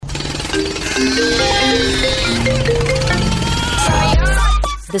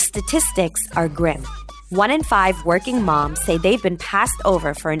The statistics are grim. 1 in 5 working moms say they've been passed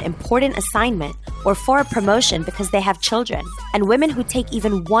over for an important assignment or for a promotion because they have children. And women who take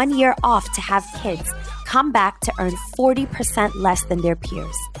even 1 year off to have kids come back to earn 40% less than their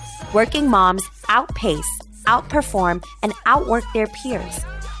peers. Working moms outpace, outperform, and outwork their peers.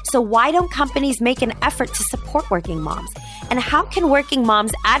 So why don't companies make an effort to support working moms? And how can working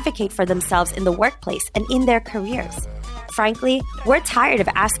moms advocate for themselves in the workplace and in their careers? Frankly, we're tired of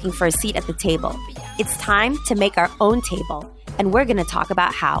asking for a seat at the table. It's time to make our own table, and we're going to talk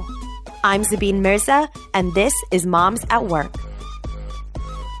about how. I'm Zabeen Mirza, and this is Moms at Work.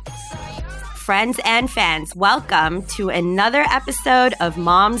 Friends and fans, welcome to another episode of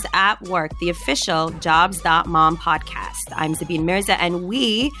Moms at Work, the official Jobs.Mom podcast. I'm Zabeen Mirza, and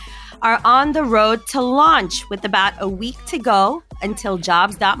we are on the road to launch with about a week to go until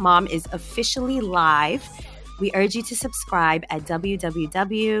Jobs.Mom is officially live. We urge you to subscribe at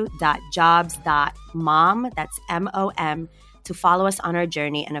www.jobs.mom, that's M-O-M, to follow us on our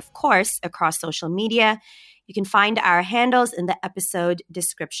journey. And of course, across social media, you can find our handles in the episode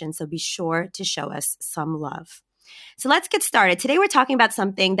description, so be sure to show us some love. So let's get started. Today, we're talking about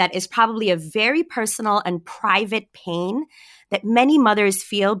something that is probably a very personal and private pain that many mothers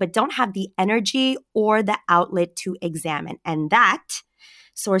feel but don't have the energy or the outlet to examine. And that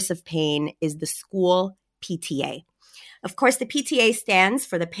source of pain is the school PTA. Of course, the PTA stands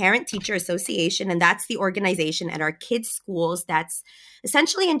for the Parent Teacher Association, and that's the organization at our kids' schools that's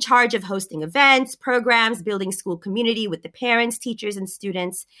essentially in charge of hosting events, programs, building school community with the parents, teachers, and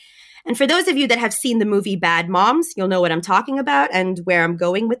students. And for those of you that have seen the movie Bad Moms, you'll know what I'm talking about and where I'm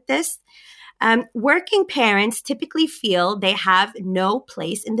going with this. Working parents typically feel they have no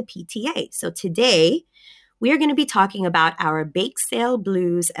place in the PTA. So today, we are going to be talking about our bake sale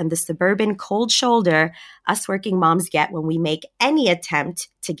blues and the suburban cold shoulder us working moms get when we make any attempt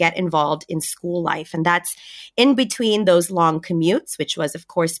to get involved in school life. And that's in between those long commutes, which was, of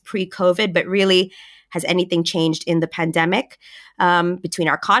course, pre-COVID, but really has anything changed in the pandemic? Between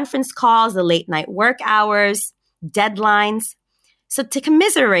our conference calls, the late night work hours, deadlines. So to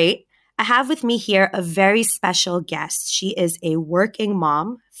commiserate, I have with me here a very special guest. She is a working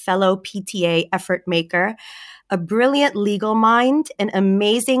mom, fellow PTA effort maker, a brilliant legal mind, an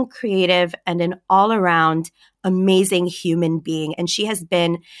amazing creative, and an all-around amazing human being. And she has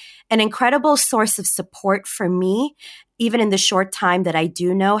been an incredible source of support for me, even in the short time that I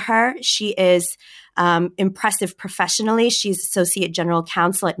do know her. She is impressive professionally. She's Associate General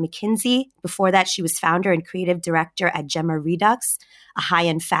Counsel at McKinsey. Before that, she was founder and creative director at Gemma Redux, a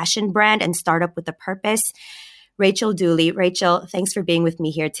high-end fashion brand and startup with a purpose. Rachel Dooley. Rachel, thanks for being with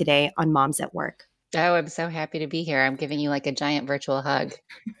me here today on Moms at Work. Oh, I'm so happy to be here. I'm giving you like a giant virtual hug.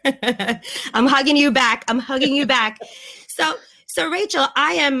 I'm hugging you back. So Rachel,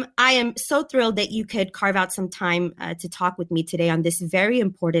 I am so thrilled that you could carve out some time to talk with me today on this very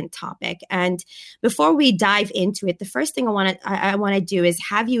important topic. And before we dive into it, the first thing I want to do is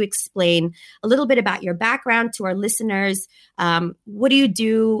have you explain a little bit about your background to our listeners. What do you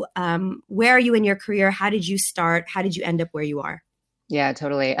do? Where are you in your career? How did you start? How did you end up where you are? Yeah,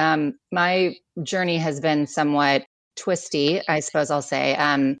 totally. My journey has been somewhat twisty, I suppose I'll say.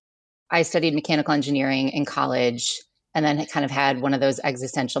 I studied mechanical engineering in college, and then kind of had one of those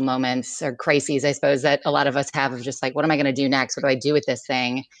existential moments or crises, I suppose, that a lot of us have of just like, what am I going to do next? What do I do with this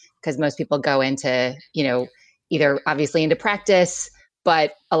thing? Because most people go into, either obviously into practice,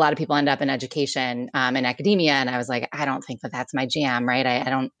 but a lot of people end up in education and academia. And I was like, I don't think that that's my jam, right? I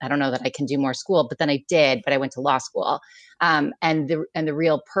don't know that I can do more school, but then I did, but I went to law school. And the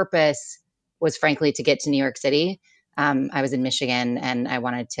real purpose was frankly to get to New York City. I was in Michigan and I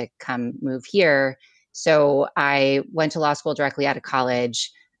wanted to come move here. So I went to law school directly out of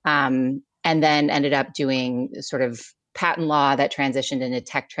college, and then ended up doing sort of patent law that transitioned into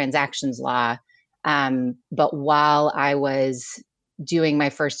tech transactions law. But while I was doing my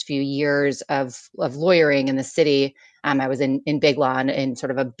first few years of lawyering in the city, I was in big law and in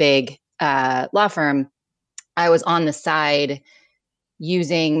sort of a big law firm. I was on the side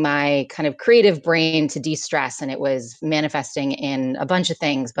using my kind of creative brain to de-stress. And it was manifesting in a bunch of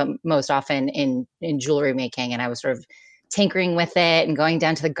things, but most often in jewelry making. And I was sort of tinkering with it and going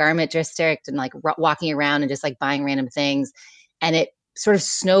down to the garment district and like walking around and just like buying random things. And it sort of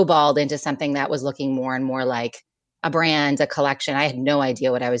snowballed into something that was looking more and more like a brand, a collection. I had no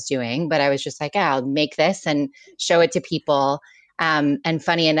idea what I was doing, but I was just like, I'll make this and show it to people. And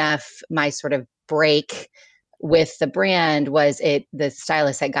funny enough, my sort of break with the brand was the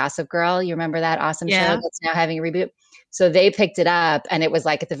stylist at Gossip Girl. You remember that awesome show that's now having a reboot? So they picked it up, and it was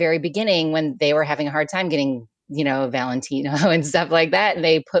like at the very beginning when they were having a hard time getting, Valentino and stuff like that. And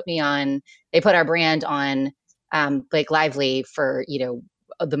they put our brand on Blake Lively for,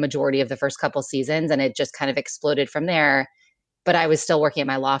 the majority of the first couple seasons. And it just kind of exploded from there. But I was still working at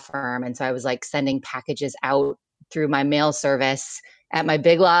my law firm. And so I was like sending packages out through my mail service at my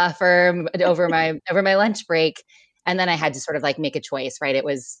big law firm over my lunch break. And then I had to sort of like make a choice, right? It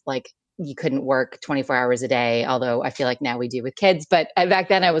was like, you couldn't work 24 hours a day, although I feel like now we do with kids. But back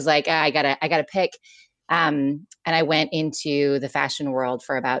then I was like, I gotta pick. And I went into the fashion world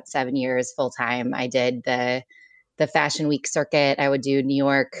for about 7 years full time. I did the Fashion Week circuit. I would do New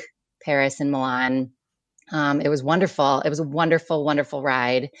York, Paris, and Milan. It was wonderful. It was a wonderful, wonderful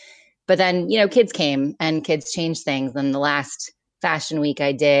ride. But then, kids came and kids changed things. And the last Fashion Week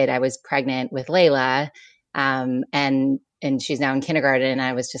I did, I was pregnant with Layla. And she's now in kindergarten. And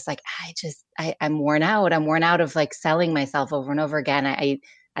I was just like, I'm worn out. I'm worn out of like selling myself over and over again.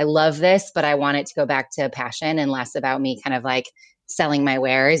 I love this, but I want it to go back to passion and less about me kind of like selling my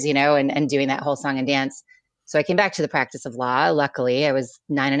wares, and doing that whole song and dance. So I came back to the practice of law. Luckily, I was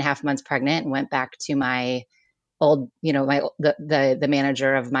 9.5 months pregnant and went back to my old, the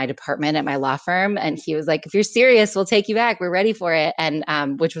manager of my department at my law firm. And he was like, if you're serious, we'll take you back. We're ready for it. And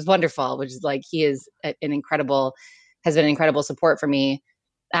which was wonderful, which is like, he is has been incredible support for me.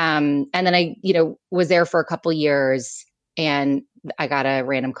 And then I, was there for a couple years, and I got a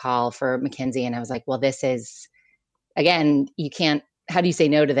random call for McKinsey. And I was like, well, this is, again, how do you say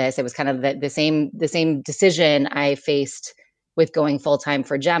no to this? It was kind of the same decision I faced with going full-time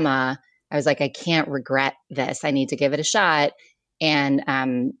for Gemma. I was like, I can't regret this. I need to give it a shot. And,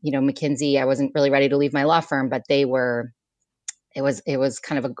 McKinsey, I wasn't really ready to leave my law firm, but it was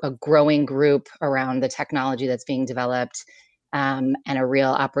kind of a growing group around the technology that's being developed, and a real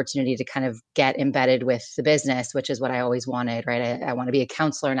opportunity to kind of get embedded with the business, which is what I always wanted, right? I want to be a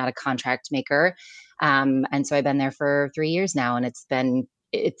counselor, not a contract maker. And so I've been there for 3 years now, and it's been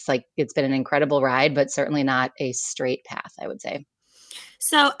an incredible ride, but certainly not a straight path, I would say.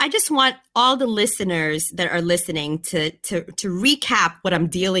 So I just want all the listeners that are listening to recap what I'm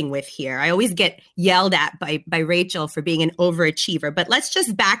dealing with here. I always get yelled at by Rachel for being an overachiever, but let's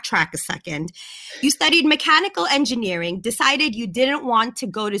just backtrack a second. You studied mechanical engineering, decided you didn't want to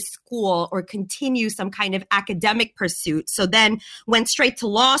go to school or continue some kind of academic pursuit, so then went straight to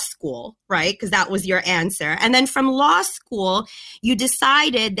law school, right? Because that was your answer. And then from law school, you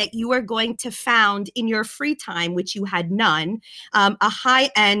decided that you were going to found in your free time, which you had none, a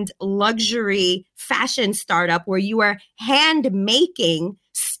high-end luxury fashion startup where you were hand making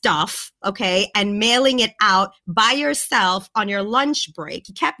stuff, okay, and mailing it out by yourself on your lunch break.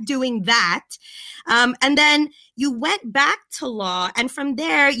 You kept doing that. And then you went back to law. And from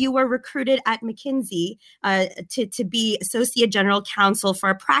there, you were recruited at McKinsey to be associate general counsel for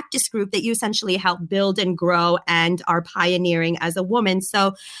a practice group that you essentially helped build and grow and are pioneering as a woman.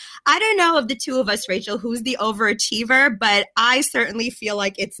 So I don't know of the two of us, Rachel, who's the overachiever, but I certainly feel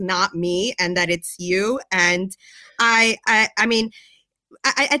like it's not me and that it's you. And I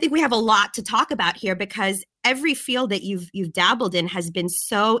think we have a lot to talk about here because every field that you've dabbled in has been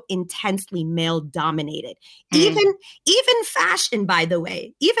so intensely male dominated. Even fashion, by the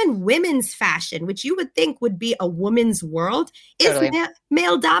way, even women's fashion, which you would think would be a woman's world, is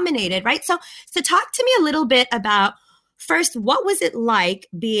male dominated, right? So talk to me a little bit about, first, what was it like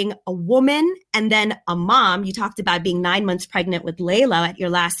being a woman and then a mom? You talked about being 9 months pregnant with Layla at your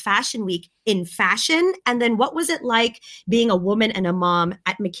last Fashion Week in fashion. And then what was it like being a woman and a mom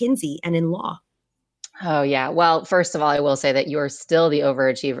at McKinsey and in law? Oh, yeah. Well, first of all, I will say that you're still the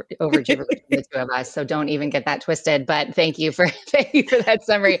overachiever between the two of us. So don't even get that twisted. But thank you for that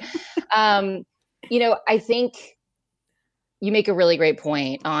summary. I think you make a really great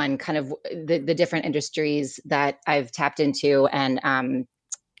point on kind of the different industries that I've tapped into and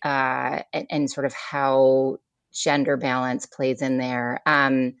sort of how gender balance plays in there.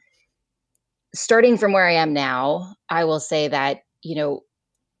 Starting from where I am now, I will say that,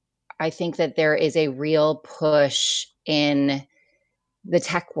 I think that there is a real push in the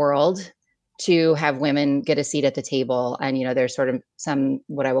tech world to have women get a seat at the table. And, there's sort of some,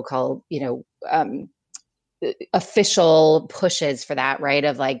 what I will call, official pushes for that, right?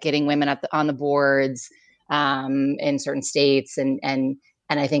 Of like getting women on the boards in certain states. And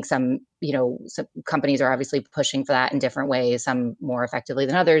I think some companies are obviously pushing for that in different ways, some more effectively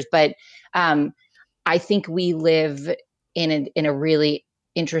than others. But I think we live in a really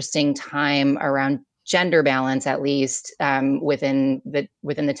interesting time around gender balance, at least within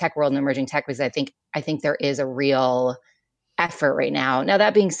the tech world and emerging tech, because I think there is a real effort right now. Now,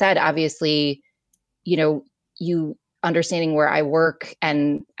 that being said, obviously, understanding where I work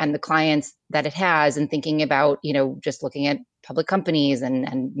and the clients that it has, and thinking about, just looking at public companies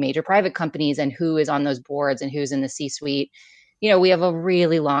and major private companies and who is on those boards and who's in the C-suite, we have a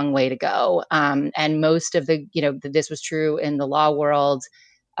really long way to go. And most of this was true in the law world,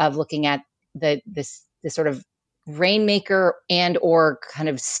 of looking at this sort of rainmaker and or kind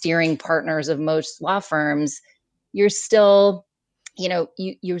of steering partners of most law firms. You're still,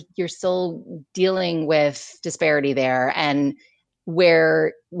 you're still dealing with disparity there. And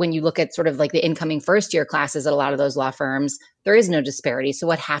when you look at sort of like the incoming first year classes at a lot of those law firms, there is no disparity. So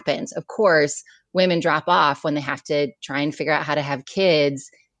what happens? Of course, women drop off when they have to try and figure out how to have kids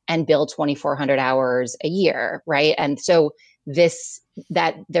and bill 2,400 hours a year, right? And so there's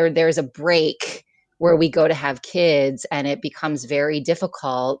a break where we go to have kids, and it becomes very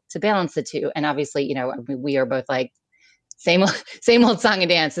difficult to balance the two. And obviously, we are both like same old song and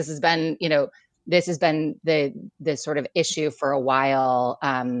dance. This has been the sort of issue for a while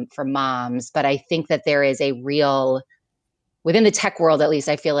for moms. But I think that there is a real, within the tech world, at least,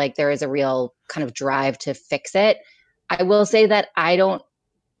 I feel like there is a real kind of drive to fix it. I will say that I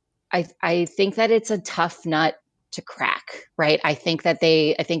think that it's a tough nut to crack, right? I think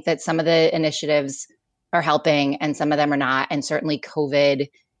that some of the initiatives are helping and some of them are not. And certainly COVID,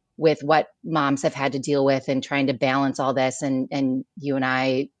 with what moms have had to deal with and trying to balance all this, and you and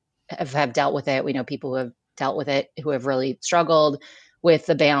I have dealt with it. We know people who have dealt with it, who have really struggled with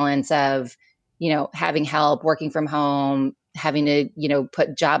the balance of, having help, working from home, having to,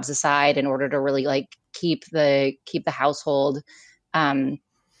 put jobs aside in order to really like keep the household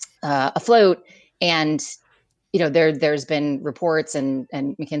afloat. And there's been reports, and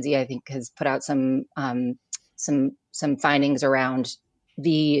McKinsey, I think, has put out some findings around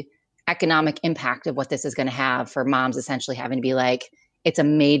the economic impact of what this is going to have for moms, essentially having to be like, it's a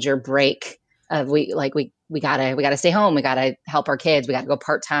major break of we gotta stay home, we gotta help our kids, we gotta go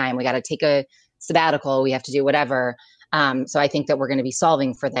part-time, we gotta take a sabbatical, we have to do whatever. So I think that we're going to be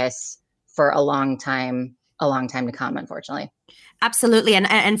solving for this for a long time to come, unfortunately. Absolutely.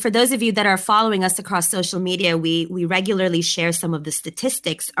 And for those of you that are following us across social media, we regularly share some of the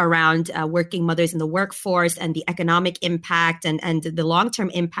statistics around working mothers in the workforce and the economic impact and the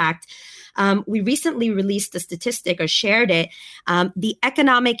long-term impact. We recently released a statistic, or shared it. The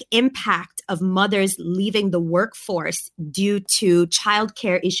economic impact of mothers leaving the workforce due to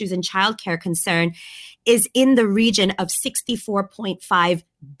childcare issues and childcare concern is in the region of $64.5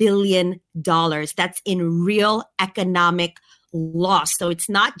 billion. That's in real economic loss. So it's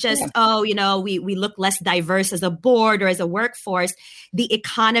not just, we look less diverse as a board or as a workforce. The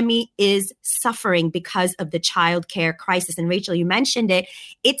economy is suffering because of the childcare crisis. And Rachel, you mentioned it.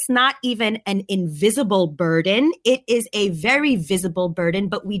 It's not even an invisible burden. It is a very visible burden,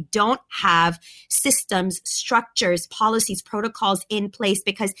 but we don't have systems, structures, policies, protocols in place,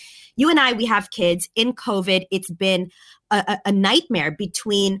 because you and I, we have kids. In COVID, it's been a nightmare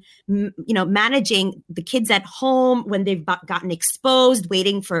between, managing the kids at home when they've gotten exposed,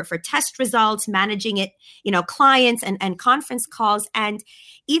 waiting for test results, managing it, clients and conference calls. And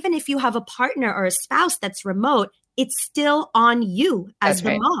even if you have a partner or a spouse that's remote, it's still on you as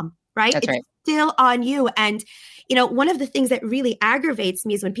the mom, right? That's right. Still on you. And, one of the things that really aggravates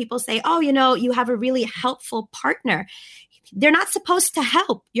me is when people say, you have a really helpful partner. They're not supposed to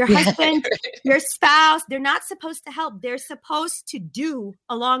help. Your husband, your spouse, they're not supposed to help. They're supposed to do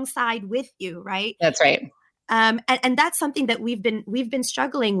alongside with you, right? That's right. And that's something that we've been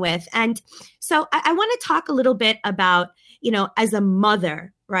struggling with. And so I want to talk a little bit about, as a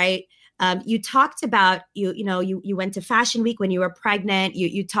mother, right? You talked about, you went to Fashion Week when you were pregnant.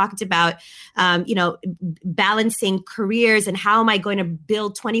 You talked about, balancing careers and how am I going to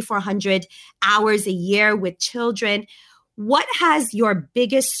build 2,400 hours a year with children. What has your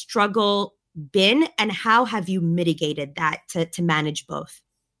biggest struggle been, and how have you mitigated that to manage both?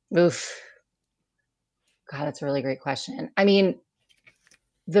 Oof. God, that's a really great question. I mean,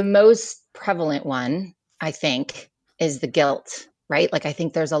 the most prevalent one, I think, is the guilt, right? Like, I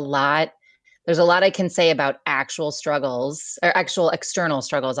think there's a lot I can say about actual struggles, or actual external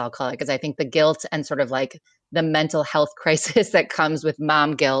struggles, I'll call it, because I think the guilt and sort of like the mental health crisis that comes with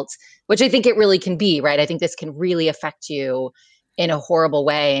mom guilt, which I think it really can be, right? I think this can really affect you in a horrible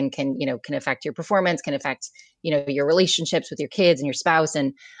way, and can affect your performance, can affect, your relationships with your kids and your spouse.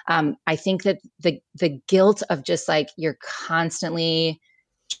 And I think that the guilt of just like, you're constantly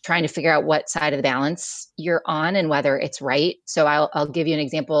trying to figure out what side of the balance you're on and whether it's right. So I'll give you an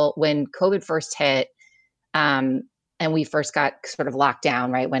example. When COVID first hit, and we first got sort of locked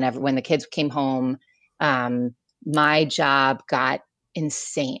down, right? When the kids came home, my job got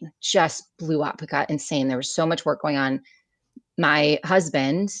insane, just blew up. It got insane. There was so much work going on. My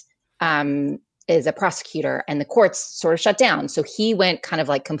husband is a prosecutor, and the courts sort of shut down. So he went kind of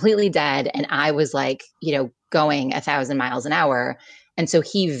like completely dead. And I was like, going 1,000 miles an hour. And so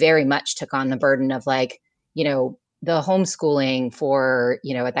he very much took on the burden of like, the homeschooling for,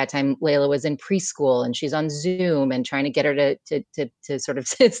 at that time, Layla was in preschool and she's on Zoom and trying to get her to sort of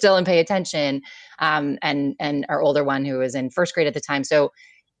sit still and pay attention. And our older one who was in first grade at the time. So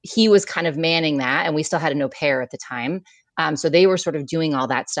he was kind of manning that, and we still had an au pair at the time. So they were sort of doing all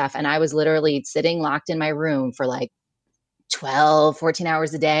that stuff. And I was literally sitting locked in my room for like 12, 14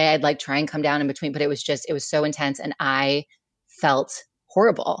 hours a day. I'd like try and come down in between, but it was so intense. And I felt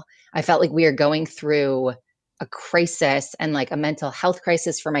horrible. I felt like we were going through a crisis and like a mental health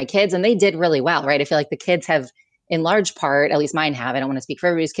crisis for my kids. And they did really well, right? I feel like the kids have, in large part, at least mine have, I don't want to speak for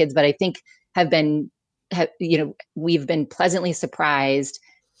everybody's kids, but I think we've been pleasantly surprised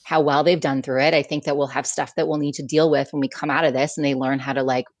how well they've done through it. I think that we'll have stuff that we'll need to deal with when we come out of this and they learn how to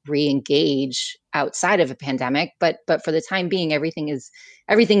like re-engage outside of a pandemic. But for the time being, everything is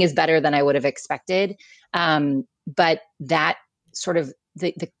better than I would have expected. But that sort of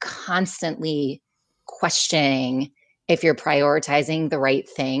the constantly questioning if you're prioritizing the right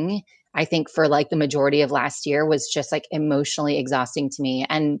thing, I think for like the majority of last year was just like emotionally exhausting to me.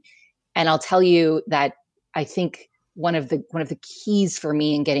 And I'll tell you that I think one of the keys for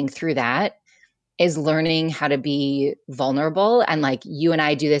me in getting through that is learning how to be vulnerable. And like you and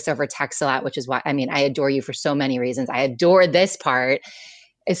I do this over text a lot, which is why, I mean, I adore you for so many reasons. I adore this part,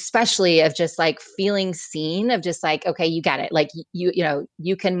 especially of just like feeling seen, of just like, okay, you got it. Like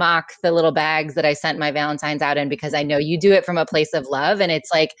you can mock the little bags that I sent my Valentine's out in because I know you do it from a place of love. And it's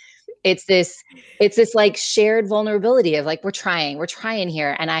like, it's this like shared vulnerability of like, we're trying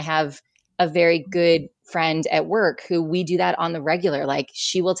here. And I have a very good friend at work who we do that on the regular. Like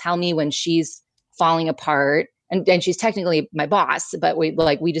she will tell me when she's falling apart, and she's technically my boss, but we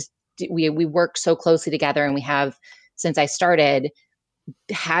work so closely together, and we have, since I started,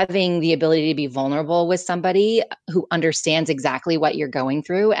 having the ability to be vulnerable with somebody who understands exactly what you're going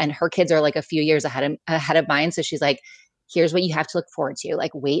through. And her kids are like a few years ahead of mine. So she's like, here's what you have to look forward to.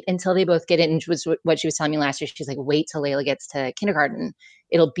 Like, wait until they both get in, which was what she was telling me last year. She's like, wait till Layla gets to kindergarten.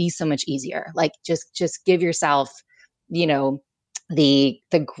 It'll be so much easier. Like, just give yourself, the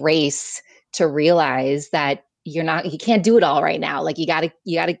grace to realize that you can't do it all right now. Like you gotta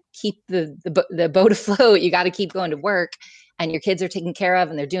keep the boat afloat. You gotta keep going to work, and your kids are taken care of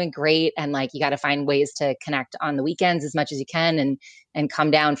and they're doing great. And like, you gotta find ways to connect on the weekends as much as you can and come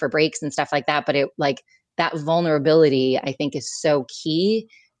down for breaks and stuff like that. But that vulnerability, I think, is so key,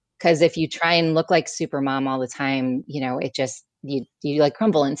 because if you try and look like super mom all the time, it just, you like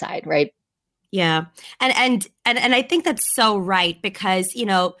crumble inside. Right. Yeah. And I think that's so right, because,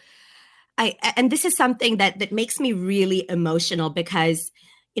 and this is something that makes me really emotional, because,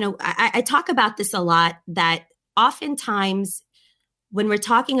 I talk about this a lot, that oftentimes when we're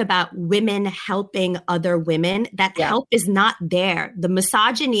talking about women helping other women, that help is not there. The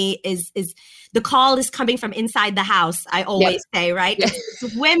misogyny is the call is coming from inside the house, I always say, right? Yep.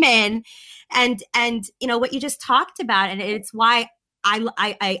 It's women. And what you just talked about, and it's why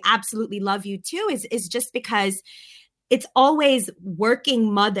I absolutely love you too, is just because it's always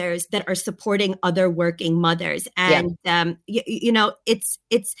working mothers that are supporting other working mothers. And, it's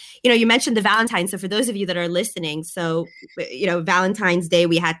you mentioned the Valentine's. So for those of you that are listening, so, Valentine's Day,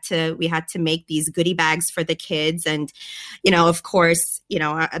 we had to make these goodie bags for the kids. And, of course,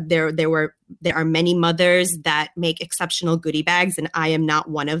 there are many mothers that make exceptional goodie bags, and I am not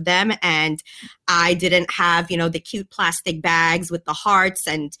one of them. And I didn't have, the cute plastic bags with the hearts,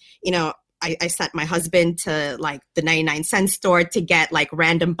 and, I sent my husband to like the 99-cent store to get like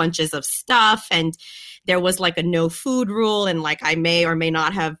random bunches of stuff. And there was like a no food rule. And like, I may or may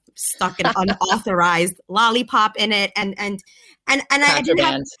not have stuck an unauthorized lollipop in it. And I didn't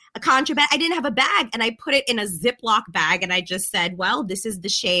have a contraband. I didn't have a bag, and I put it in a Ziploc bag. And I just said, well, this is the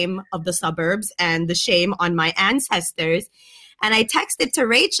shame of the suburbs and the shame on my ancestors. And I texted to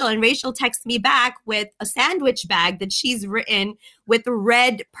Rachel, and Rachel texted me back with a sandwich bag that she's written with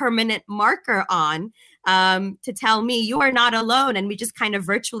red permanent marker on, to tell me you are not alone. And we just kind of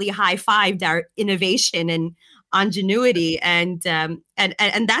virtually high-fived our innovation and ingenuity. And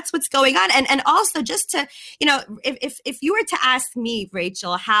that's what's going on. And also just to, if you were to ask me,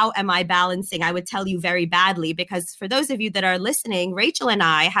 Rachel, how am I balancing? I would tell you very badly, because for those of you that are listening, Rachel and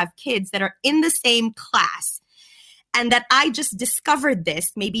I have kids that are in the same class. And that I just discovered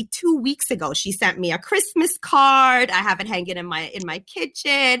this maybe 2 weeks ago. She sent me a Christmas card. I have it hanging in my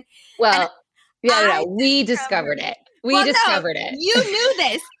kitchen. Well, we discovered it. We discovered it. You knew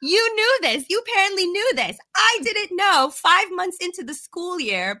this. You knew this. You apparently knew this. I didn't know 5 months into the school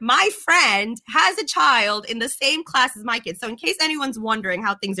year, my friend has a child in the same class as my kids. So in case anyone's wondering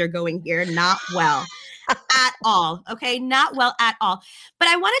how things are going here, not well at all. Okay. Not well at all. But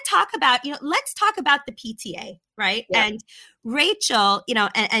I want to talk about, let's talk about the PTA, right? Yep. And Rachel,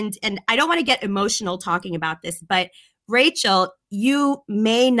 and I don't want to get emotional talking about this, but Rachel, you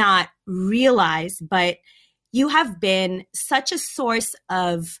may not realize, but you have been such a source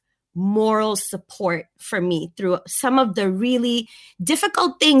of moral support for me through some of the really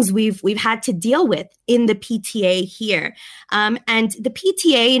difficult things we've had to deal with in the PTA here. And the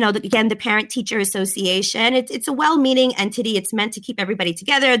PTA, again, the Parent Teacher Association, it's a well-meaning entity. It's meant to keep everybody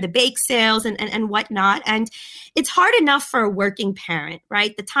together, the bake sales and whatnot. And it's hard enough for a working parent,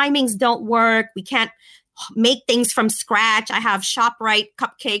 right? The timings don't work. We can't make things from scratch. I have ShopRite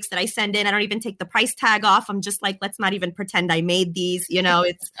cupcakes that I send in. I don't even take the price tag off. I'm just like, let's not even pretend I made these,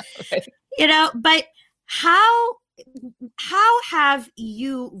 it's, but how have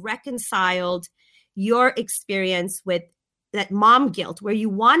you reconciled your experience with that mom guilt where you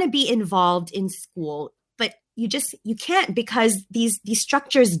want to be involved in school, but you can't because these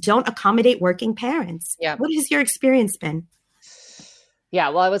structures don't accommodate working parents? Yeah. What has your experience been? Yeah,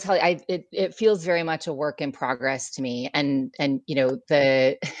 well, I will tell you, it feels very much a work in progress to me. And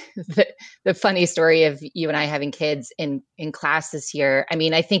the funny story of you and I having kids in class this year. I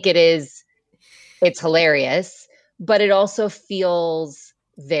mean, I think it's hilarious, but it also feels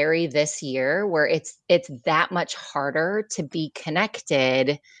very this year where it's that much harder to be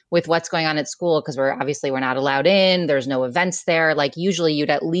connected with what's going on at school because we're not allowed in. There's no events there. Like usually you'd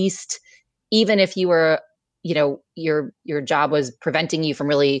at least, even if you were your job was preventing you from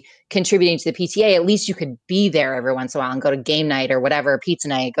really contributing to the PTA, at least you could be there every once in a while and go to game night or whatever, pizza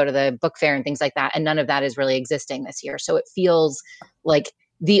night, go to the book fair and things like that. And none of that is really existing this year. So it feels like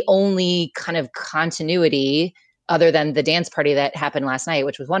the only kind of continuity other than the dance party that happened last night,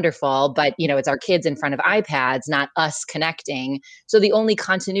 which was wonderful, but it's our kids in front of iPads, not us connecting. So the only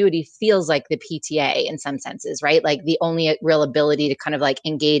continuity feels like the PTA in some senses, right? Like the only real ability to kind of like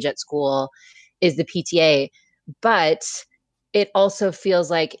engage at school is the PTA. But it also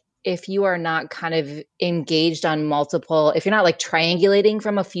feels like if you are not kind of engaged on multiple, if you're not like triangulating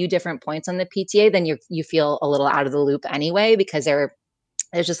from a few different points on the PTA, then you feel a little out of the loop anyway, because there's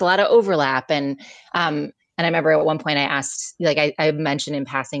just a lot of overlap. And I remember at one point I asked, like I mentioned in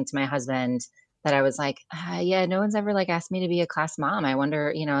passing to my husband that I was like, yeah, no one's ever like asked me to be a class mom. I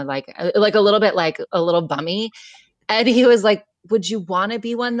wonder, like a little bit like a little bummy. And he was like, would you want to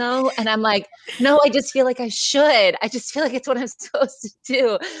be one though? And I'm like, no, I just feel like I should. I just feel like it's what I'm supposed to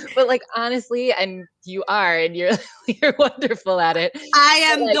do. But like, honestly, and you are, and you're wonderful at it. I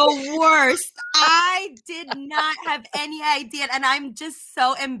am the worst. I did not have any idea. And I'm just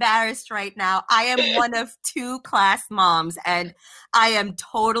so embarrassed right now. I am one of 2 class moms and I am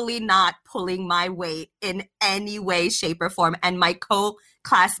totally not pulling my weight in any way, shape, or form. And my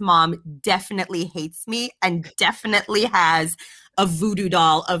co-class mom definitely hates me and definitely has a voodoo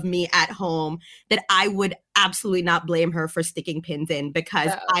doll of me at home that I would absolutely not blame her for sticking pins in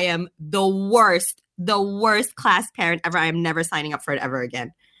because I am the worst class parent ever. I am never signing up for it ever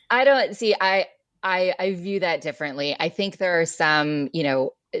again. I don't see, I view that differently. I think there are some,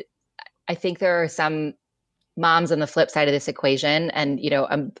 moms on the flip side of this equation. And,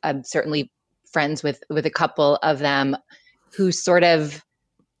 I'm certainly friends with a couple of them who sort of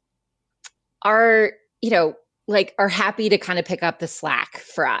are, are happy to kind of pick up the slack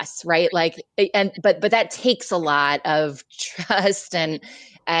for us, right? Like, but that takes a lot of trust and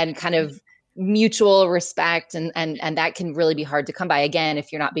kind of mutual respect, and that can really be hard to come by. Again,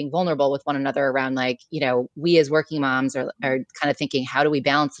 if you're not being vulnerable with one another around, like, we as working moms are kind of thinking, how do we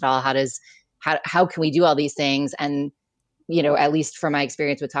balance it all? How can we do all these things? And at least from my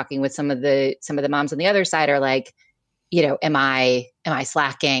experience with talking with some of the moms on the other side are like, am I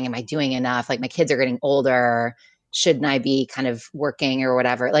slacking? Am I doing enough? Like my kids are getting older. Shouldn't I be kind of working or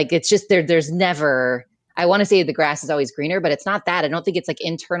whatever? Like, it's just there's never, I want to say the grass is always greener, but it's not that. I don't think it's like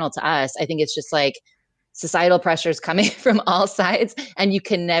internal to us. I think it's just like societal pressures coming from all sides and you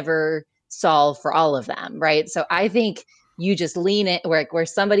can never solve for all of them. Right. So I think you just lean in where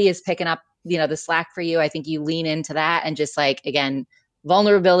somebody is picking up, the slack for you. I think you lean into that and just like, again,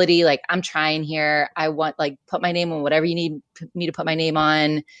 vulnerability, like I'm trying here. I want put my name on whatever you need me to put my name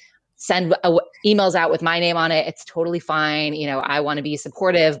on, send emails out with my name on it. It's totally fine. I want to be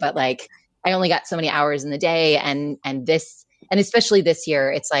supportive, but like, I only got so many hours in the day. And especially this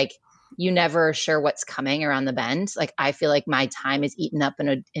year, it's like, you never sure what's coming around the bend. Like, I feel like my time is eaten up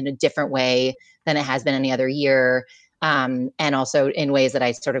in a different way than it has been any other year. and also in ways that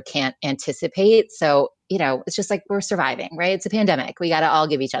I sort of can't anticipate. So, it's just like we're surviving, right? It's a pandemic. We got to all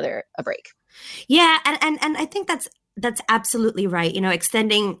give each other a break. Yeah. And I think that's absolutely right.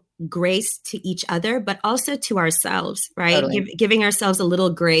 Extending grace to each other, but also to ourselves, right? Totally. Giving ourselves a little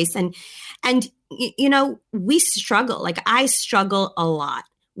grace. And we struggle. Like I struggle a lot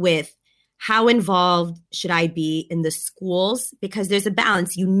with how involved should I be in the schools? Because there's a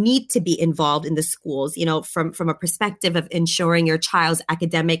balance. You need to be involved in the schools, from a perspective of ensuring your child's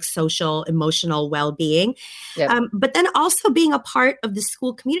academic, social, emotional well-being. Yep. But then also being a part of the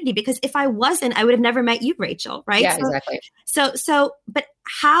school community, because if I wasn't, I would have never met you, Rachel, right? Yeah, exactly. But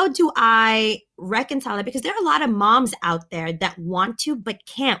how do I reconcile it? Because there are a lot of moms out there that want to, but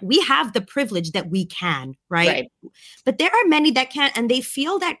can't. We have the privilege that we can, right? But there are many that can't, and they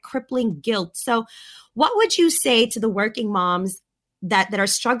feel that crippling guilt. So what would you say to the working moms that are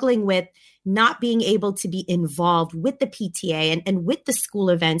struggling with not being able to be involved with the PTA and with the school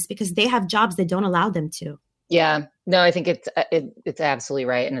events because they have jobs that don't allow them to? Yeah, no, I think it's absolutely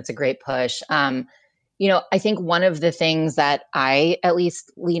right. And it's a great push. I think one of the things that I at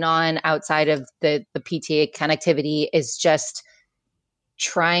least lean on outside of the PTA connectivity is just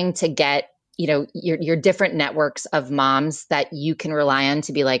trying to get, your different networks of moms that you can rely on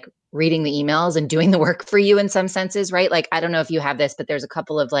to be like reading the emails and doing the work for you in some senses, right? Like, I don't know if you have this, but there's a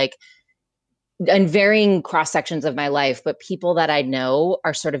couple of like, in varying cross sections of my life, but people that I know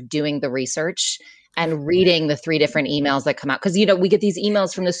are sort of doing the research and reading the 3 different emails that come out. Cause we get these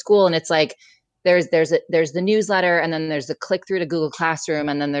emails from the school and it's like, there's the newsletter and then there's the click through to Google Classroom.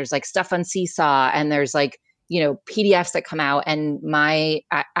 And then there's like stuff on Seesaw and there's like, PDFs that come out. And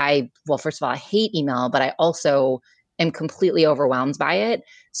well, first of all, I hate email, but I also am completely overwhelmed by it.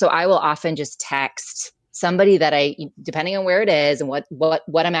 So I will often just text somebody that depending on where it is and what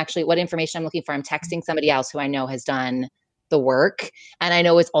information I'm looking for, I'm texting somebody else who I know has done the work. And I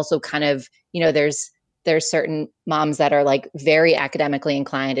know it's also kind of, there's certain moms that are like very academically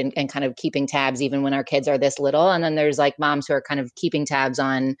inclined and kind of keeping tabs even when our kids are this little. And then there's like moms who are kind of keeping tabs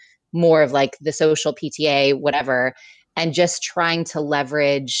on more of like the social PTA, whatever, and just trying to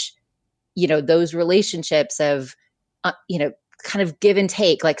leverage, those relationships of, kind of give and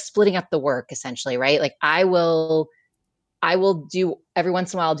take, like splitting up the work essentially, right? Like I will do every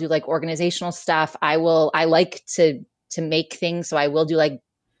once in a while, I'll do like organizational stuff. I like to make things. So I will do like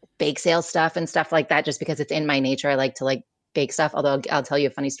bake sale stuff and stuff like that, just because it's in my nature. I like to like bake stuff. Although I'll tell you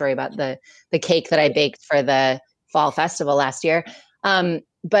a funny story about the cake that I baked for the fall festival last year.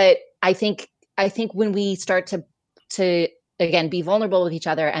 But I think when we start to again, be vulnerable with each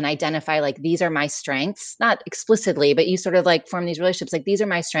other and identify like, these are my strengths, not explicitly, but you sort of like form these relationships. Like, these are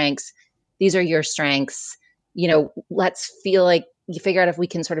my strengths. These are your strengths. Let's feel like you figure out if we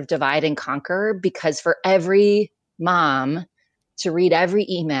can sort of divide and conquer, because for every mom to read every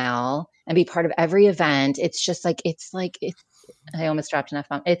email and be part of every event, it's just like, I almost dropped an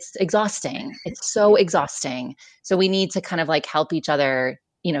F-bomb. It's exhausting. It's so exhausting. So we need to kind of like help each other,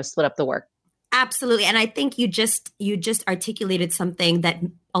 split up the work. Absolutely. And I think you just articulated something that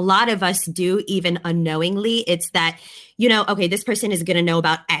a lot of us do, even unknowingly. It's that, okay, this person is going to know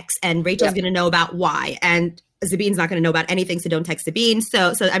about X and Rachel's going to know about Y, and Zabine's not going to know about anything, so don't text Zabine.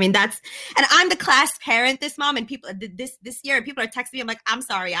 So I mean, and I'm the class parent this mom, and people this year, people are texting me. I'm like, I'm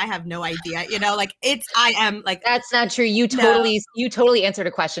sorry, I have no idea. I am like, that's not true. You totally answered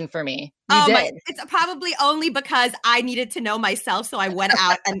a question for me. You did. It's probably only because I needed to know myself, so I went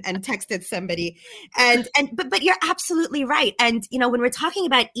out and texted somebody. But you're absolutely right. And when we're talking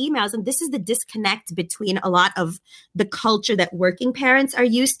about emails, and this is the disconnect between a lot of the culture that working parents are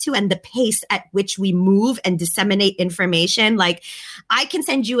used to and the pace at which we move and disseminate information. Like, I can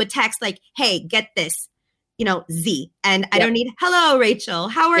send you a text like, "Hey, get this." Z. And I don't need, "Hello, Rachel.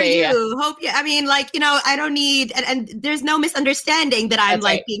 How are you? Yeah. Hope you," I mean, like, I don't need, and there's no misunderstanding that I'm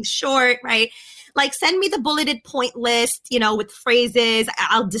like being short, right? Like, send me the bulleted point list, with phrases.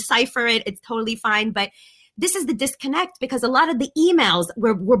 I'll decipher it. It's totally fine. But this is the disconnect, because a lot of the emails,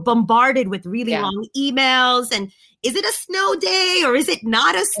 we're bombarded with really long emails. And is it a snow day or is it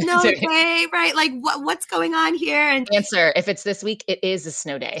not a snow day, right? Like, what's going on here? And answer, if it's this week, it is a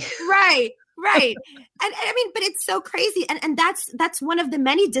snow day. Right. Right. And I mean, but it's so crazy. And that's one of the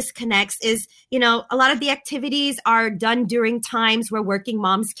many disconnects is, a lot of the activities are done during times where working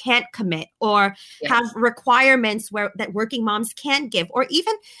moms can't commit or have requirements that working moms can't give, or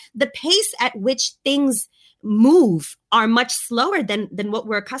even the pace at which things move are much slower than what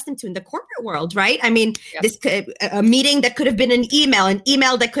we're accustomed to in the corporate world, right? I mean, a meeting that could have been an email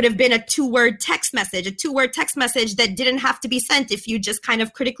that could have been a 2-word text message, that didn't have to be sent if you just kind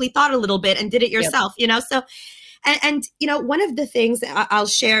of critically thought a little bit and did it yourself, So And one of the things I'll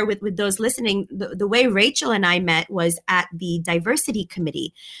share with those listening, the way Rachel and I met was at the diversity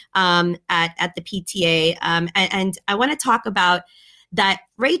committee at the PTA. And I want to talk about that.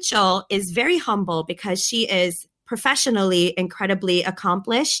 Rachel is very humble because she is professionally incredibly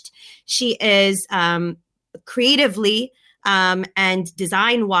accomplished. She is creatively and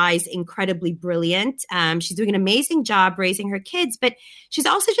design-wise incredibly brilliant. She's doing an amazing job raising her kids, but she's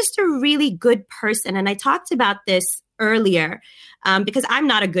also just a really good person. And I talked about this earlier because I'm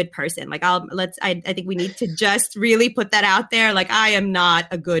not a good person. Like I think we need to just really put that out there. Like I am not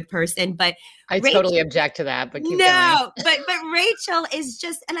a good person, but I totally object to that, but keep going. But Rachel is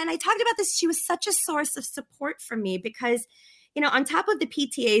just, and I talked about this. She was such a source of support for me because on top of the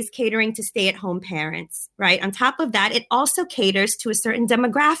PTAs catering to stay-at-home parents, right? On top of that, it also caters to a certain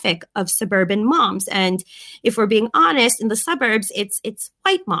demographic of suburban moms. And if we're being honest, in the suburbs, it's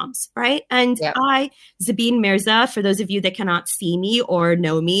white moms, right? And yep. I, Zabine Mirza, for those of you that cannot see me or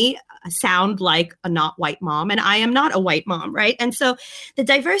know me, sound like a not white mom, and I am not a white mom, right? And so the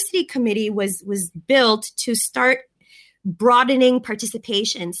diversity committee was built to start broadening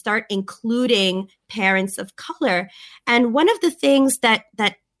participation, start including parents of color. And one of the things that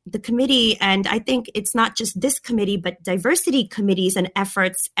the committee, and I think it's not just this committee, but diversity committees and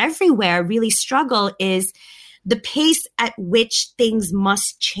efforts everywhere really struggle is the pace at which things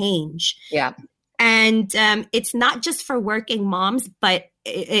must change. Yeah. And it's not just for working moms, but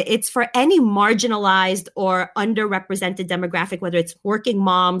it's for any marginalized or underrepresented demographic, whether it's working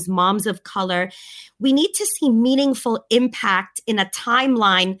moms, moms of color. We need to see meaningful impact in a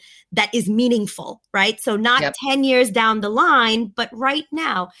timeline that is meaningful, right? So not 10 years down the line, but right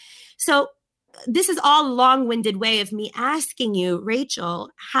now. So this is all a long-winded way of me asking you, Rachel,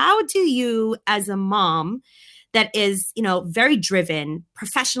 how do you as a mom that is, very driven,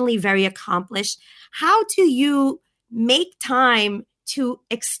 professionally very accomplished, how do you make time to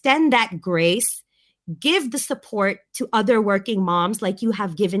extend that grace, give the support to other working moms like you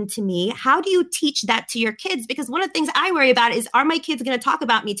have given to me? How do you teach that to your kids? Because one of the things I worry about is, are my kids going to talk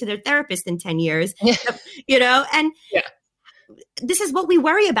about me to their therapist in 10 years? And this is what we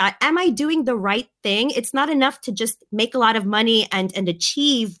worry about. Am I doing the right thing? It's not enough to just make a lot of money and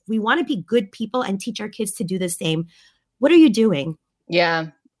achieve. We want to be good people and teach our kids to do the same. What are you doing?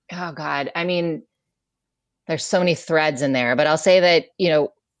 Yeah. Oh God. I mean, there's so many threads in there, but I'll say that,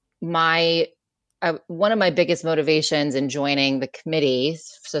 one of my biggest motivations in joining the committee,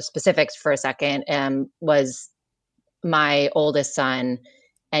 so specifics for a second, was my oldest son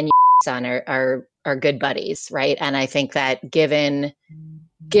and son are good buddies, right? And I think that given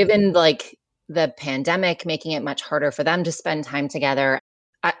like the pandemic making it much harder for them to spend time together,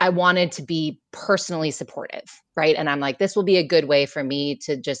 I wanted to be personally supportive, right? And I'm like, this will be a good way for me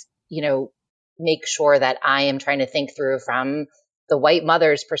to just, make sure that I am trying to think through from the white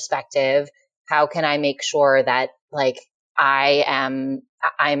mother's perspective. How can I make sure that like I'm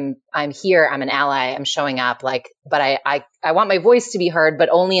here, I'm an ally, I'm showing up, like, but I want my voice to be heard, but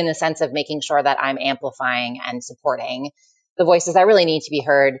only in the sense of making sure that I'm amplifying and supporting the voices that really need to be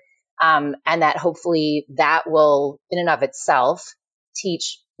heard. And that hopefully that will in and of itself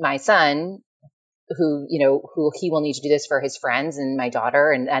teach my son who he will need to do this for his friends and my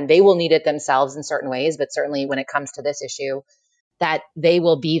daughter, and they will need it themselves in certain ways, but certainly when it comes to this issue, that they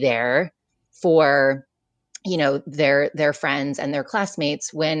will be there for their friends and their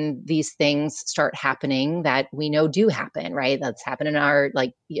classmates when these things start happening that we know do happen, right? That's happened in our,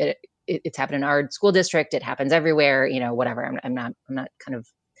 it's happened in our school district. It happens everywhere, whatever. I'm not kind of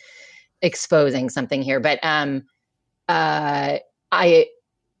exposing something here, but I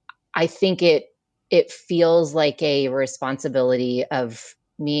think it feels like a responsibility of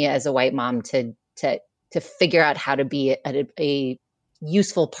me as a white mom to figure out how to be a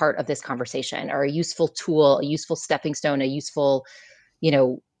useful part of this conversation, or a useful tool, a useful stepping stone, a useful,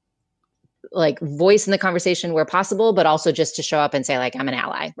 like voice in the conversation where possible, but also just to show up and say like, I'm an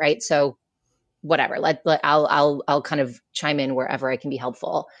ally, right? So whatever, I'll kind of chime in wherever I can be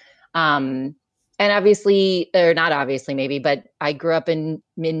helpful. And obviously, or not obviously maybe, but I grew up in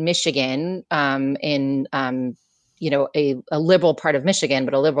Michigan, in a liberal part of Michigan,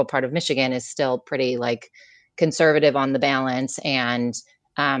 but a liberal part of Michigan is still pretty like conservative on the balance. And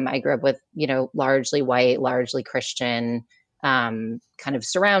I grew up with, largely white, largely Christian kind of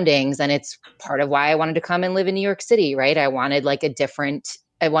surroundings. And it's part of why I wanted to come and live in New York City, right? I wanted a different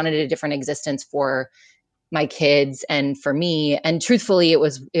existence for my kids and for me. And truthfully, it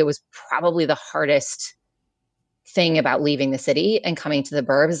was probably the hardest thing about leaving the city and coming to the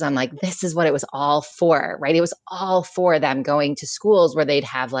burbs. I'm like, this is what it was all for, right? It was all for them going to schools where they'd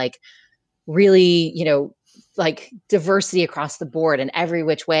have like really, like diversity across the board in every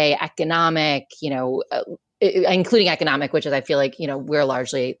which way, economic, including economic, which is, I feel like, we're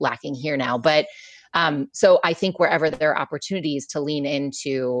largely lacking here now. But so I think wherever there are opportunities to lean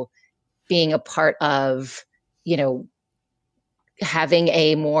into being a part of, having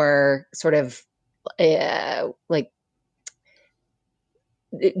a more sort of like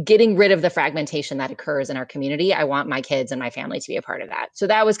getting rid of the fragmentation that occurs in our community, I want my kids and my family to be a part of that. So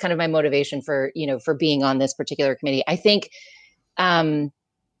that was kind of my motivation for being on this particular committee. I think, I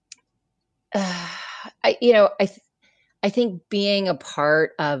think being a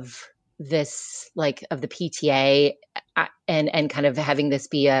part of this, like of the PTA, and kind of having that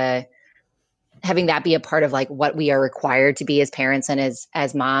be a part of like what we are required to be as parents and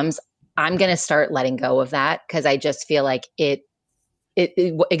as moms, I'm going to start letting go of that, because I just feel like it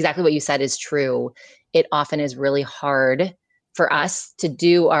exactly what you said is true. It often is really hard for us to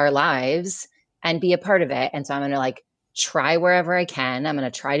do our lives and be a part of it. And so I'm going to like try wherever I can. I'm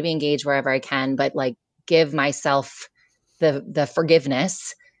going to try to be engaged wherever I can, but like give myself the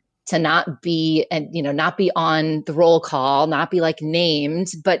forgiveness to not be on the roll call, not be like named,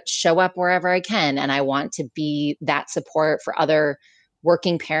 but show up wherever I can. And I want to be that support for other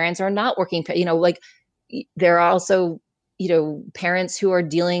working parents or not working, like there are also parents who are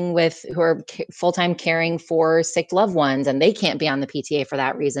full-time caring for sick loved ones, and they can't be on the PTA for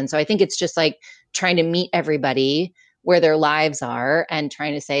that reason. So I think it's just like trying to meet everybody where their lives are and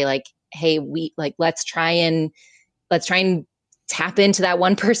trying to say like, hey, let's try and tap into that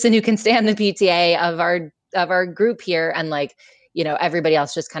one person who can stay on the PTA of our group here. And like, everybody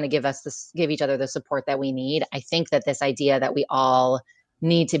else just kind of give each other the support that we need. I think that this idea that we all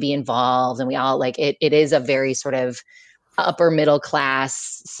need to be involved and we all like, it is a very sort of upper middle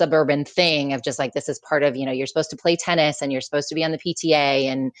class suburban thing of just like, this is part of, you're supposed to play tennis and you're supposed to be on the PTA,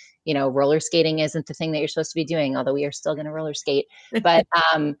 and, roller skating isn't the thing that you're supposed to be doing, although we are still going to roller skate. But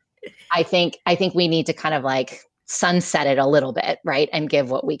I think we need to kind of like sunset it a little bit, right? And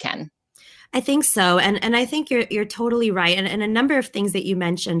give what we can. I think so. And I think you're totally right. And a number of things that you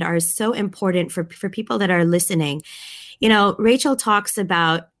mentioned are so important for people that are listening. Rachel talks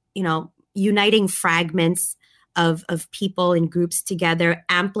about, uniting fragments of people and groups together,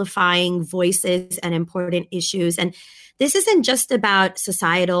 amplifying voices and important issues. And this isn't just about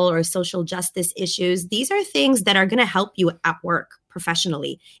societal or social justice issues. These are things that are going to help you at work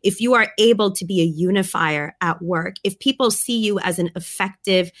professionally. If you are able to be a unifier at work, if people see you as an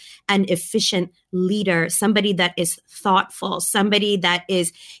effective and efficient leader, somebody that is thoughtful, somebody that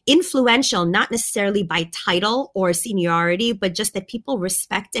is influential, not necessarily by title or seniority, but just that people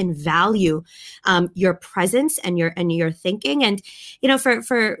respect and value your presence and your thinking. And,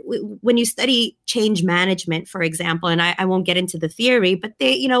 for when you study change management, for example, and I won't get into the theory, but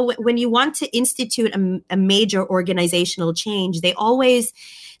when you want to institute a major organizational change, they always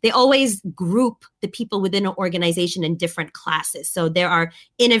group the people within an organization in different classes. So there are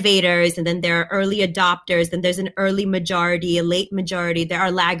innovators, and then there are early adopters, then there's an early majority, a late majority, there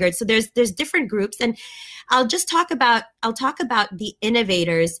are laggards. So there's different groups. And I'll talk about the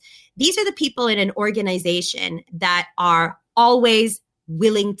innovators. These are the people in an organization that are always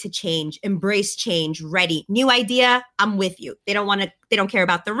willing to change, embrace change, ready. New idea, I'm with you. They don't care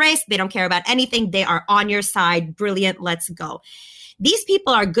about the race. They don't care about anything. They are on your side. Brilliant. Let's go. These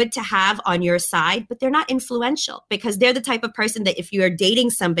people are good to have on your side, but they're not influential, because they're the type of person that if you are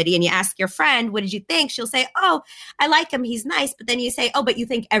dating somebody and you ask your friend, what did you think? She'll say, oh, I like him. He's nice. But then you say, oh, but you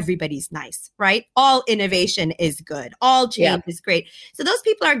think everybody's nice, right? All innovation is good. All change is great. So those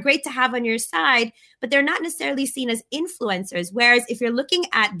people are great to have on your side, but they're not necessarily seen as influencers. Whereas if you're looking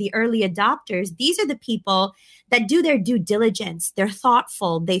at the early adopters, these are the people that do their due diligence. They're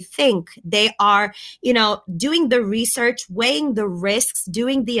thoughtful. They think. They are, doing the research, weighing the risks,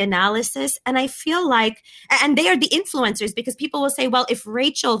 doing the analysis. And I feel like, and they are the influencers, because people will say, well, if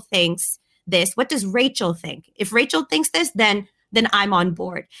Rachel thinks this, what does Rachel think? If Rachel thinks this, then I'm on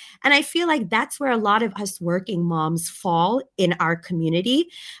board. And I feel like that's where a lot of us working moms fall in our community,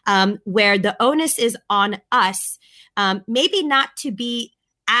 where the onus is on us, maybe not to be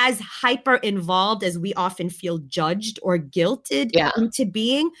as hyper involved as we often feel judged or guilted into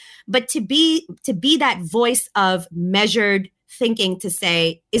being, but to be that voice of measured thinking to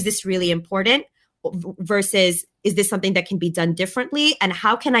say, is this really important versus is this something that can be done differently? And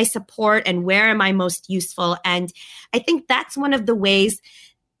how can I support, and where am I most useful? And I think that's one of the ways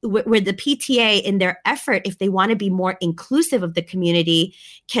where the PTA in their effort, if they want to be more inclusive of the community,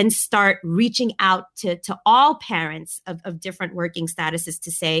 can start reaching out to all parents of different working statuses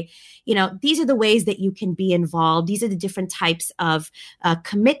to say, these are the ways that you can be involved. These are the different types of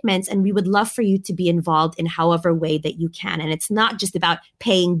commitments. And we would love for you to be involved in however way that you can. And it's not just about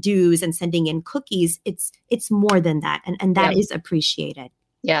paying dues and sending in cookies. It's more than that. And that is appreciated.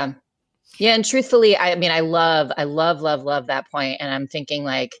 Yeah. Yeah. And truthfully, I love that point. And I'm thinking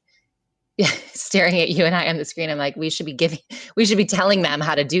like, staring at you and I on the screen, I'm like, we should be telling them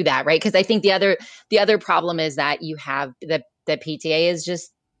how to do that. Right. Cause I think the other problem is that you have the PTA is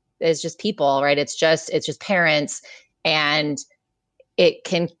just people, right? It's just parents, and it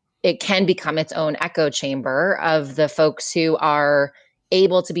can become its own echo chamber of the folks who are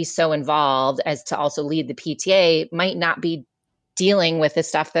able to be so involved as to also lead the PTA might not be dealing with the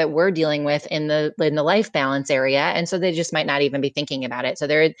stuff that we're dealing with in the life balance area. And so they just might not even be thinking about it. So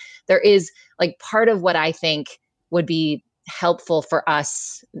there is like part of what I think would be helpful for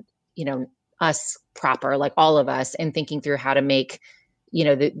us, us proper, like all of us, in thinking through how to make,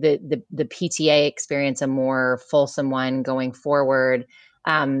 the PTA experience a more fulsome one going forward,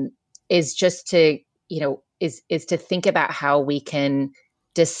 is just to, is to think about how we can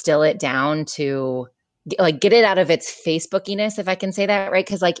distill it down to like get it out of its Facebookiness, if I can say that, right?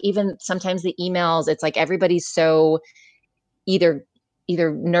 Because like even sometimes the emails, it's like everybody's so either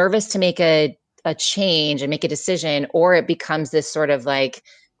nervous to make a change and make a decision, or it becomes this sort of like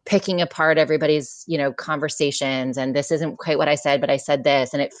picking apart everybody's, conversations. And this isn't quite what I said, but I said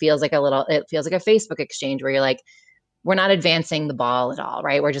this, and it feels like a Facebook exchange where you're like, we're not advancing the ball at all,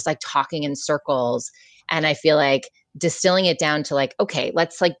 right? We're just like talking in circles. And I feel like distilling it down to like, okay,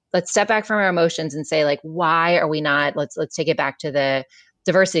 let's step back from our emotions and say like, why are we not, let's take it back to the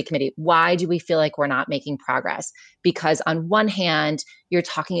diversity committee. Why do we feel like we're not making progress? Because on one hand, you're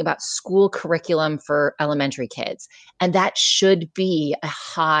talking about school curriculum for elementary kids, and that should be a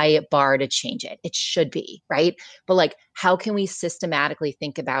high bar to change it. It should be, right? But like, how can we systematically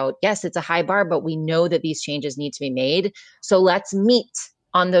think about, yes, it's a high bar, but we know that these changes need to be made. So let's meet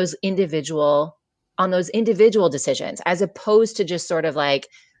on those individual decisions, as opposed to just sort of like,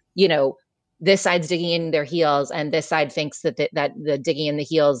 this side's digging in their heels and this side thinks that the digging in the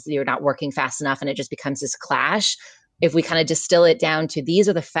heels, you're not working fast enough, and it just becomes this clash. If we kind of distill it down to these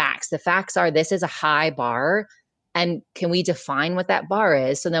are the facts are this is a high bar, and can we define what that bar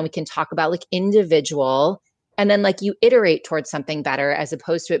is? So then we can talk about like individual, and then like you iterate towards something better, as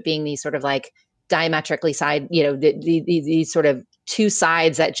opposed to it being these sort of like diametrically side, these sort of two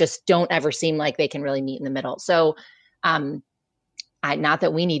sides that just don't ever seem like they can really meet in the middle. So, not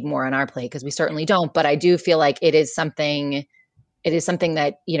that we need more on our plate, because we certainly don't, but I do feel like it is something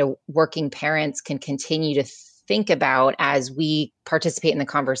that, working parents can continue to think about as we participate in the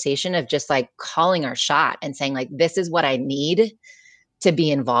conversation of just like calling our shot and saying like, this is what I need to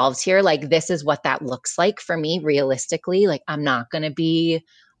be involved here. Like, this is what that looks like for me realistically. Like, I'm not going to be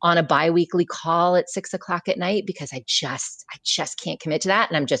on a biweekly call at 6:00 at night because I just can't commit to that.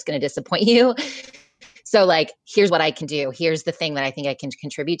 And I'm just going to disappoint you. So like, here's what I can do. Here's the thing that I think I can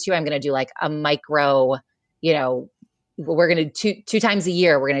contribute to. I'm going to do like a micro, we're going to two times a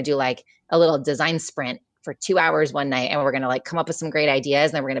year, we're going to do like a little design sprint for 2 hours one night. And we're going to like come up with some great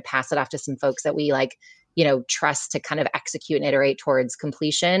ideas. And then we're going to pass it off to some folks that we like, trust to kind of execute and iterate towards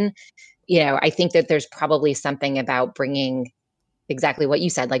completion. I think that there's probably something about bringing exactly what you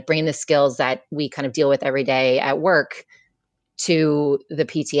said, like bringing the skills that we kind of deal with every day at work to the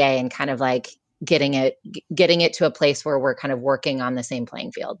PTA and kind of like getting it to a place where we're kind of working on the same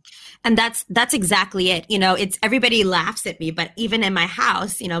playing field. And that's exactly it. It's everybody laughs at me, but even in my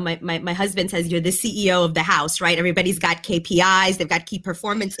house, my husband says you're the CEO of the house, right? Everybody's got KPIs, they've got key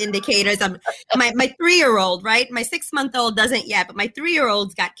performance indicators. My 3-year-old, right? My 6-month-old doesn't yet, but my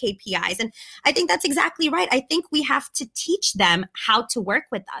 3-year-old's got KPIs. And I think that's exactly right. I think we have to teach them how to work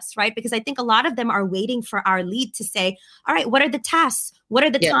with us, right? Because I think a lot of them are waiting for our lead to say, all right, what are the tasks? What are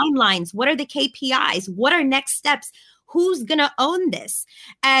the timelines? What are the KPIs? What are next steps? Who's going to own this?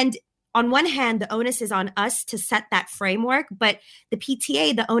 And on one hand, the onus is on us to set that framework, but the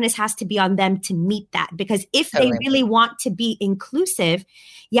PTA, the onus has to be on them to meet that. Because if they really want to be inclusive,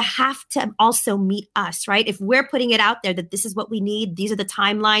 you have to also meet us, right? If we're putting it out there that this is what we need, these are the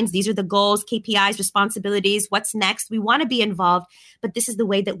timelines, these are the goals, KPIs, responsibilities, what's next, we want to be involved, but this is the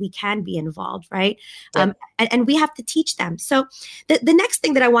way that we can be involved, right? And we have to teach them. So the next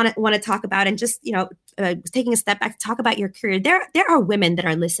thing that I want to talk about, and just, taking a step back, talk about your career. There are women that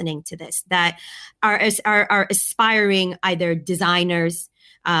are listening to this that are aspiring either designers,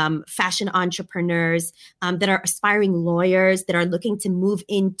 fashion entrepreneurs, that are aspiring lawyers, that are looking to move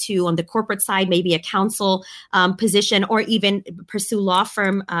into, on the corporate side, maybe a counsel position, or even pursue law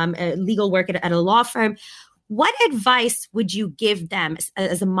firm, legal work at a law firm. What advice would you give them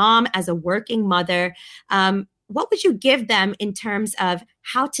as a mom, as a working mother? What would you give them in terms of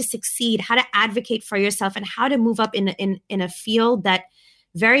how to succeed, how to advocate for yourself, and how to move up in a field that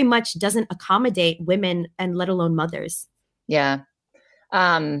very much doesn't accommodate women, and let alone mothers? Yeah.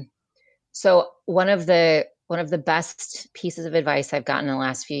 So one of the best pieces of advice I've gotten in the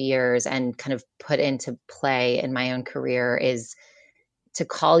last few years and kind of put into play in my own career is to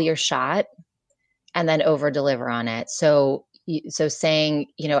call your shot and then over deliver on it. So saying,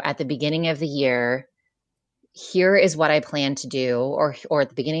 at the beginning of the year, here is what I plan to do, or at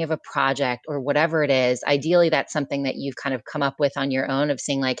the beginning of a project or whatever it is. Ideally, that's something that you've kind of come up with on your own, of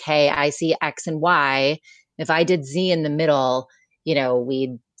saying like, hey, I see X and Y. If I did Z in the middle,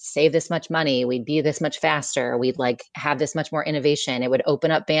 we'd save this much money. We'd be this much faster. We'd like have this much more innovation. It would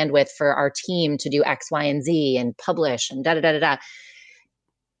open up bandwidth for our team to do X, Y, and Z and publish and da da da da da.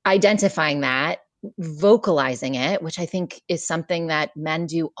 Identifying that, vocalizing it, which I think is something that men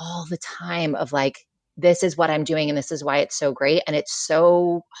do all the time, of like, this is what I'm doing and this is why it's so great. And it's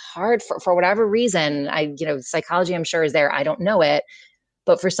so hard for whatever reason. Psychology, I'm sure, is there. I don't know it.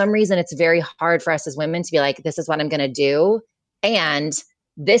 But for some reason, it's very hard for us as women to be like, this is what I'm going to do. And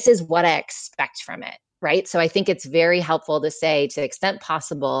this is what I expect from it. Right. So I think it's very helpful to say, to the extent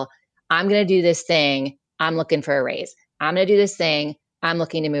possible, I'm going to do this thing. I'm looking for a raise. I'm going to do this thing. I'm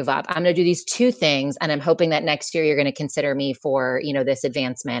looking to move up. I'm going to do these two things. And I'm hoping that next year you're going to consider me for, this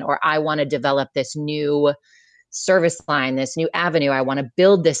advancement, or I want to develop this new service line, this new avenue. I want to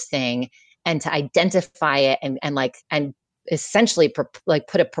build this thing, and to identify it and essentially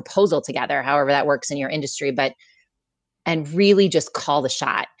put a proposal together, however that works in your industry, and really just call the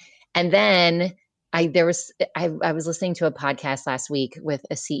shot. And then I was listening to a podcast last week with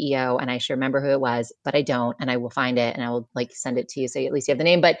a CEO, and I should remember who it was, but I don't, and I will find it and I will send it to you, so at least you have the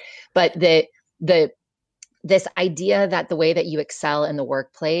name. But this idea that the way that you excel in the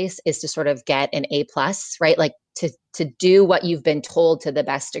workplace is to sort of get an A+, right? Like to do what you've been told to the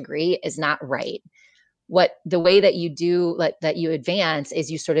best degree is not right. The way that you do, that you advance,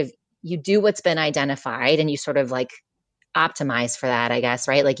 is you do what's been identified, and you sort of optimize for that, I guess,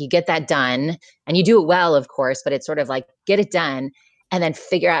 right? Like you get that done, and you do it well, of course, but it's sort of like, get it done and then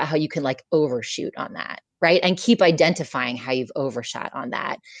figure out how you can overshoot on that, right? And keep identifying how you've overshot on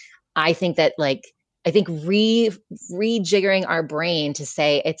that. I think that rejiggering our brain to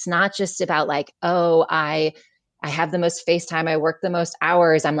say, it's not just about I have the most face time, I work the most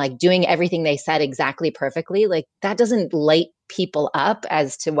hours, I'm doing everything they said exactly perfectly. That doesn't light people up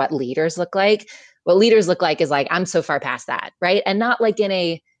as to what leaders look like. What leaders look like is I'm so far past that, right? And not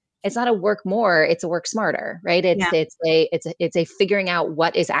it's not a work more, it's a work smarter, right? It's a figuring out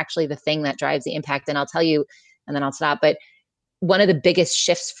what is actually the thing that drives the impact. And I'll tell you, and then I'll stop. But one of the biggest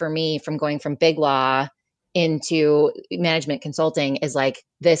shifts for me from going from big law into management consulting is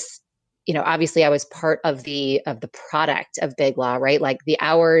this, obviously I was part of the product of big law, right? The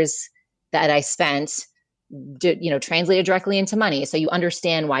hours that I spent, translated directly into money. So you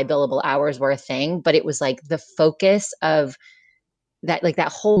understand why billable hours were a thing, but it was the focus of that,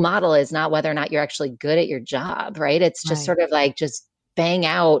 that whole model is not whether or not you're actually good at your job, right? It's just sort of just bang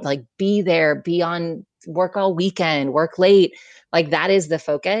out, be there, be on, work all weekend, work late. That is the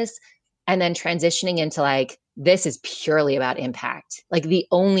focus. And then transitioning into this is purely about impact. The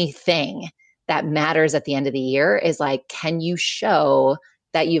only thing that matters at the end of the year is can you show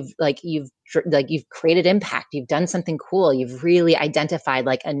that you've created impact, you've done something cool, you've really identified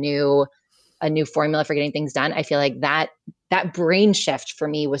a new formula for getting things done. I feel that brain shift for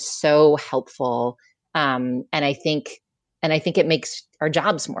me was so helpful. And I think it makes our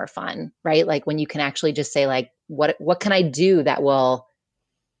jobs more fun, right? When you can actually just say what can I do that will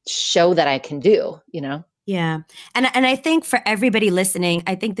show that I can do, Yeah. And I think for everybody listening,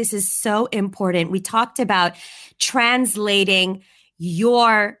 I think this is so important. We talked about translating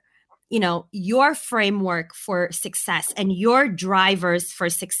your framework for success and your drivers for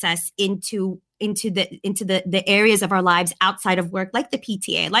success into the areas of our lives outside of work, like the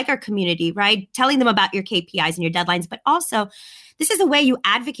PTA, like our community, right? Telling them about your KPIs and your deadlines, but also this is a way you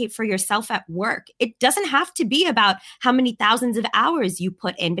advocate for yourself at work. It doesn't have to be about how many thousands of hours you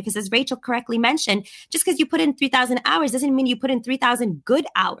put in, because as Rachel correctly mentioned, just because you put in 3,000 hours doesn't mean you put in 3,000 good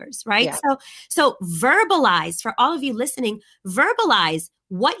hours, right? Yeah. So verbalize, for all of you listening, verbalize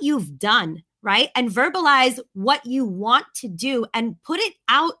what you've done right? And verbalize what you want to do and put it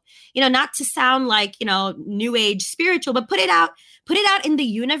out, not to sound like, new age spiritual, but put it out in the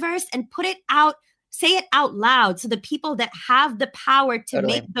universe and put it out, say it out loud. So the people that have the power to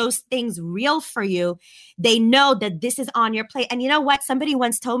make those things real for you, they know that this is on your plate. And you know what? Somebody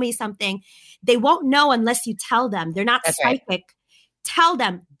once told me something. They won't know unless you tell them. They're not psychic. Right. Tell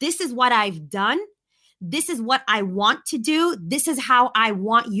them, this is what I've done. This is what I want to do. This is how I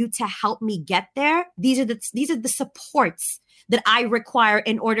want you to help me get there. These are the supports that I require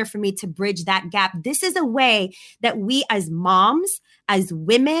in order for me to bridge that gap. This is a way that we as moms, as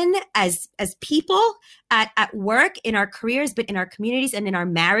women, as people at work, in our careers, but in our communities and in our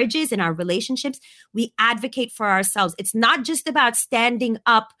marriages, in our relationships, we advocate for ourselves. It's not just about standing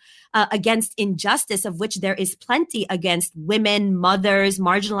up against injustice, of which there is plenty against women, mothers,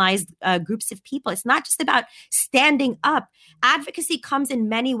 marginalized groups of people. It's not just about standing up. Advocacy comes in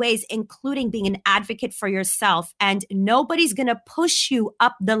many ways, including being an advocate for yourself. And nobody's going to push you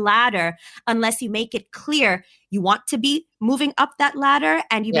up the ladder unless you make it clear you want to be moving up that ladder,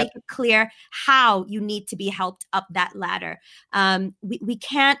 and you make it clear how you need to be helped up that ladder. We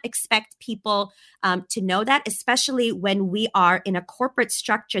can't expect people to know that, especially when we are in a corporate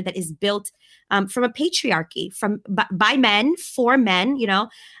structure that is built from a patriarchy, by men, for men,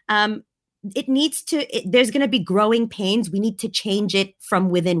 it needs to, there's going to be growing pains. We need to change it from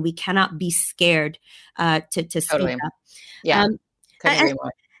within. We cannot be scared to speak up. Yeah. Couldn't agree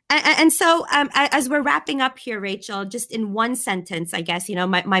more. And so as we're wrapping up here, Rachel, just in one sentence, I guess,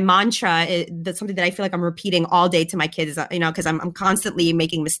 my mantra, that's something that I feel like I'm repeating all day to my kids, because I'm constantly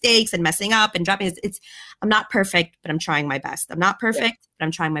making mistakes and messing up and dropping. I'm not perfect, but I'm trying my best. I'm not perfect, but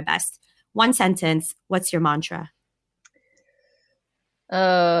I'm trying my best. One sentence. What's your mantra?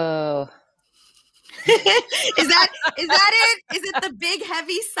 Oh, Is that it? Is it the big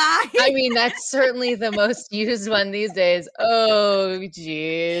heavy sigh? I mean, that's certainly the most used one these days. Oh,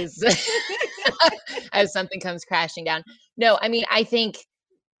 geez. As something comes crashing down. No, I mean, I think,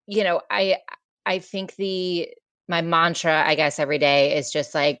 I think my mantra, I guess, every day is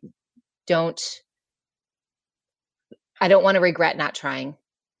just like, I don't want to regret not trying.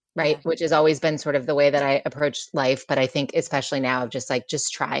 Right. Yeah. Which has always been sort of the way that I approach life. But I think especially now, just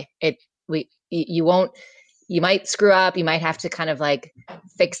try it. You might screw up, you might have to kind of like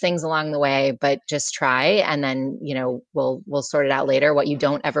fix things along the way, but just try. And then, we'll sort it out later. What you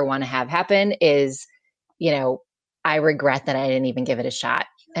don't ever want to have happen is, I regret that I didn't even give it a shot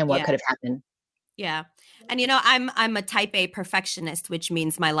and what could have happened. Yeah. And, I'm a type A perfectionist, which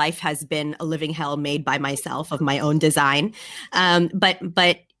means my life has been a living hell made by myself of my own design. But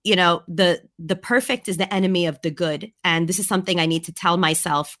the perfect is the enemy of the good. And this is something I need to tell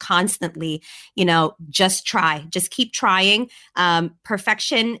myself constantly, just try, just keep trying.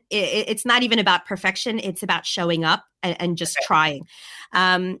 Perfection, it's not even about perfection. It's about showing up and just trying.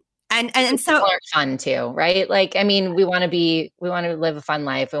 And so fun too, right? Like, I mean, we want to live a fun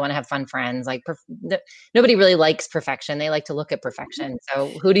life. We want to have fun friends. Like nobody really likes perfection. They like to look at perfection. So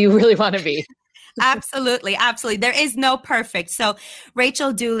who do you really want to be? Absolutely. Absolutely. There is no perfect. So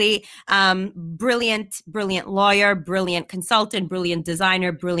Rachel Dooley, brilliant lawyer, brilliant consultant, brilliant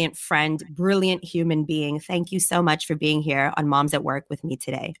designer, brilliant friend, brilliant human being. Thank you so much for being here on Moms at Work with me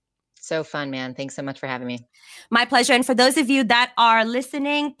today. So fun, man. Thanks so much for having me. My pleasure. And for those of you that are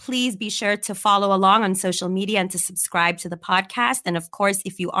listening, please be sure to follow along on social media and to subscribe to the podcast. And of course,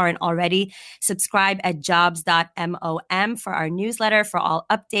 if you aren't already, subscribe at jobs.mom for our newsletter for all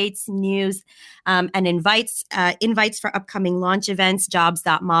updates, news, and invites for upcoming launch events.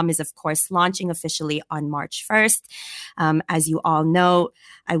 Jobs.mom is, of course, launching officially on March 1st. As you all know,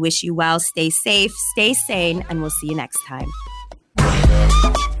 I wish you well. Stay safe, stay sane, and we'll see you next time.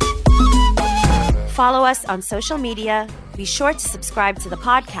 Follow us on social media. Be sure to subscribe to the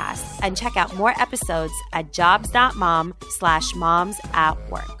podcast and check out more episodes at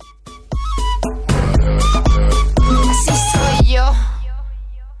jobs.mom/momsatwork. Así soy yo.